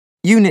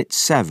Unit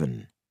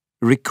 7.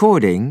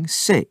 Recording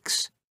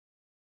 6.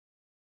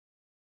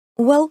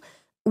 Well,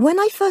 when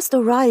I first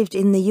arrived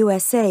in the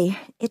USA,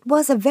 it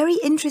was a very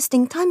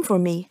interesting time for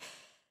me.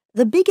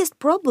 The biggest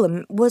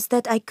problem was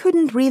that I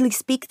couldn't really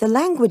speak the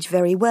language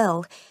very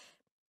well.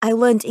 I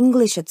learned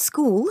English at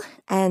school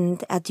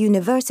and at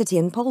university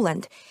in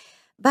Poland,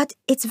 but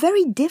it's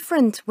very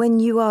different when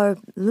you are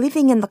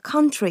living in the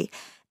country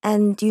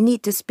and you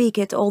need to speak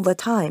it all the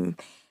time.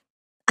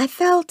 I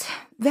felt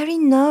very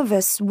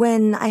nervous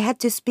when I had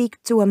to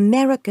speak to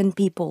American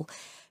people,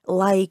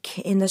 like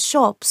in the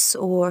shops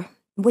or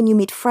when you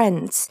meet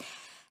friends,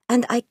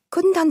 and I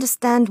couldn't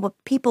understand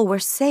what people were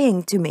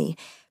saying to me.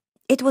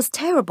 It was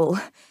terrible.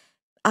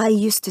 I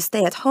used to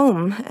stay at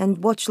home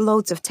and watch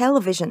loads of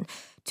television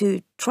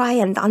to try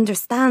and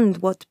understand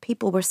what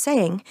people were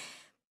saying.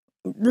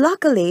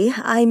 Luckily,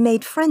 I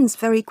made friends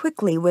very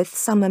quickly with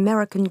some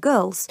American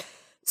girls,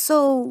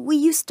 so we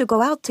used to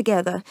go out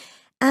together,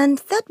 and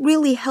that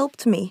really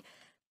helped me.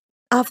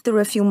 After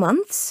a few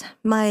months,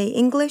 my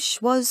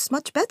English was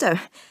much better.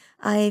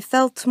 I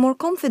felt more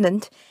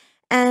confident,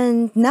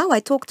 and now I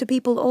talk to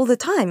people all the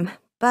time,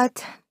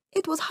 but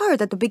it was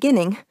hard at the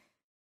beginning.